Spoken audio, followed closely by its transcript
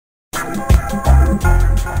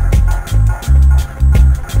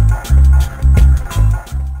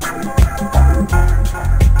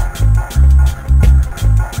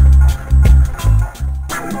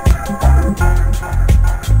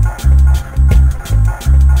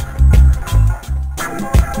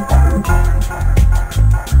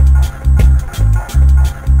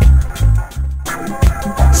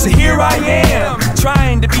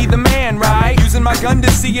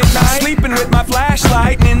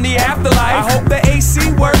light, and in the afterlife I hope the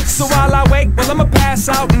AC works. So while I wake, well, I'ma pass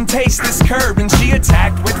out and taste this curb. And she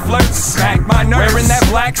attacked with flirts, smacked my nerves. Wearing that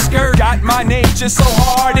black skirt, got my nature so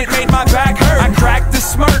hard it made my back hurt. I cracked a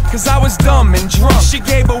smirk, cause I was dumb and drunk. She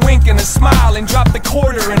gave a wink and a smile and dropped the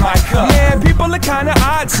quarter in my cup. Man, people are kinda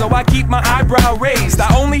odd, so I keep my eyebrow raised.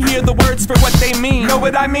 I only hear the words for what they mean. Know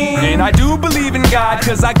what I mean? And I do believe in God,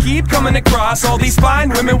 cause I keep coming across all these fine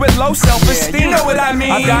women with low self-esteem. Yeah, you know what I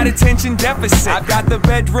mean? I've got attention deficit, I've got the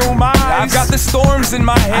bedroom eyes, I've got the storms in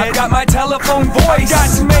my head, I've got my telephone voice. I've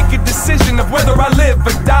got to make a decision of whether I live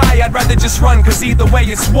or die. I'd rather just run, cause either way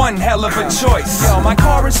it's one hell of a choice. Yo, my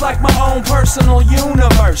car is like my own personal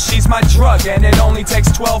universe. She's my drug and it only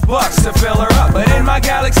takes 12 bucks to fill her up. But in my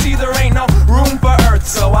galaxy there ain't no room for Earth,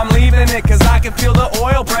 so I'm leaving it cause I can feel the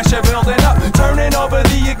oil pressure building up. Turning over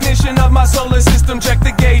the ignition of my solar system, check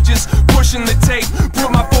the gauges, pushing the tape,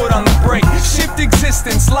 put my foot on the brake. Shift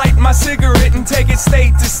existence, light my cigarette and take it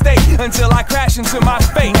state to state until I crash into my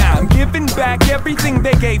fate. Now I'm giving back everything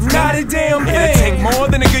they gave me. Not a damn thing. It'll take more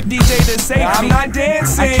than a good DJ to save me. I'm not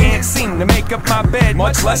dancing, I can't seem to make up my bed,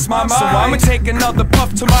 much less my mind. So I'ma take another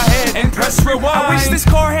puff to my head and press rewind. I wish this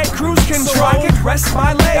car had cruise control so I could rest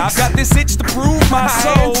my legs. I've got this itch to prove my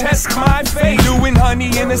soul and test my fate. Doing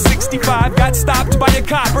honey in a 65, got stopped by a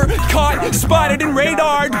copper, caught, spotted and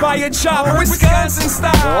radared by a chopper. Wisconsin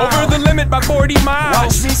style, over the limit by 40 miles.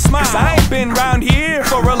 Watch me smile, cause I ain't been round here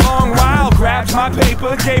for a long while. Grabbed my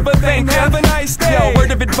paper, gave a thank you, have a nice day. Yo,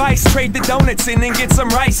 word of advice, trade the donuts in and get some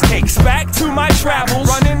rice cakes. Back to my travels,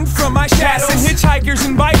 running from my shadows, passing hitchhikers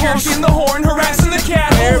and bikers, honking the horn, harassing the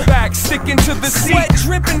cattle. Airback sticking to the seat, sweat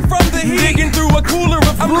dripping from the heat, digging through a cooler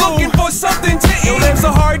of brew. I'm looking for something to eat. Yo, there's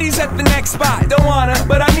a Hardee's at the next spot. Don't wanna,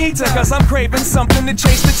 but I need to, cause I'm craving something to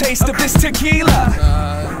chase the taste of this tequila.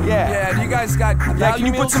 Yeah, do you guys got? Yeah, can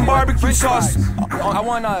you put some barbecue sauce? I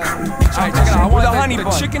want alright, check it out. I want the honey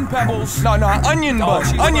bun, chicken pebbles. No, onion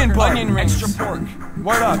bun, onion rings, extra pork.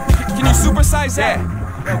 Word up. Can you supersize that?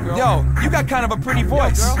 Yo, you got kind of a pretty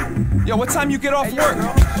voice. Yo, what time you get off work?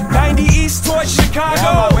 90 East towards Chicago.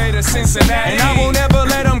 On my way to Cincinnati, and I won't ever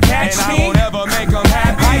let them catch me. I won't ever make them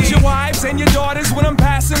happy. Hide your wives and your daughters when I'm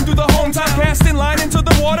passing through the hometown. Casting line into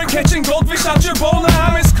the water, catching goldfish out your bowl.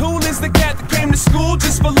 I'm as cool as the cat that came to school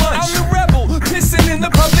just for lunch. I'm the rebel, pissing in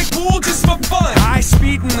the public pool just for fun. High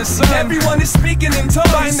speed in the sun, everyone is speaking in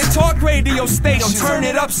tongues. Find the talk radio station, turn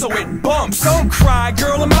it up so it bumps. Don't cry,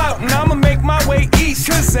 girl, I'm out and I'ma make my way east,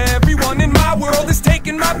 cause everyone in my world is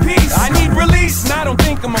taking my piece. I need release, and I don't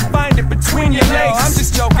think I'ma find it between your legs. I'm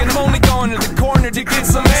just joking, I'm only going to the corner to get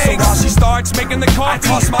some eggs. So while she starts making the coffee, I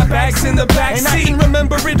toss my bags in the back seat, and I can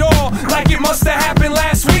remember it all like it must have happened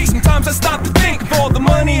last week. Sometimes I stop to think of all the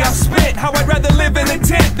money I've spent, how I'd rather live in a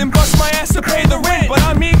tent than bust my ass to pay the rent. But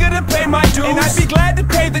I'm eager to pay my dues, and I'd be glad to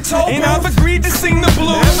pay the toll, and I've agreed to sing the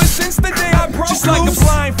blues ever since the day I broke just loose.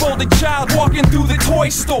 Like a blindfolded child walking through the toy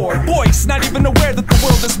store, voice not even aware that the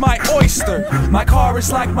world is my oyster. My car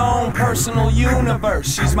is like my own personal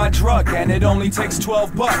universe. She's my drug and it only takes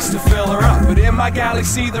 12 bucks to fill her up. But in my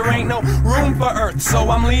galaxy there ain't no room for Earth, so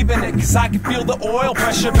I'm leaving it cause I can feel the oil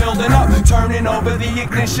pressure building up. Turning over the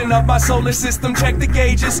ignition of my solar system, check the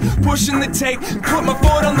gauges, pushing the tape, put my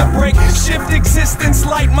foot on the brake. Shift existence,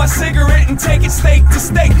 light my cigarette and take it state to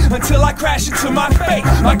state until I crash into my fate.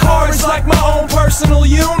 My car is like my own personal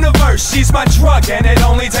universe. She's my drug and it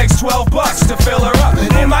only takes 12 bucks to fill her up.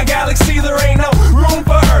 And in my galaxy there ain't no room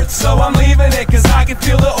for Earth, so I'm leaving it cause I can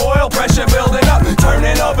feel the oil pressure building up.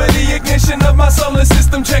 Turning over the ignition of my solar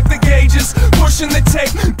system, check the gauges, pushing the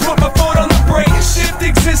tape, put my foot on the brake. Shift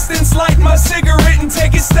existence, light my cigarette and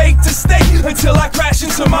take it state to state until I crash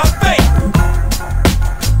into my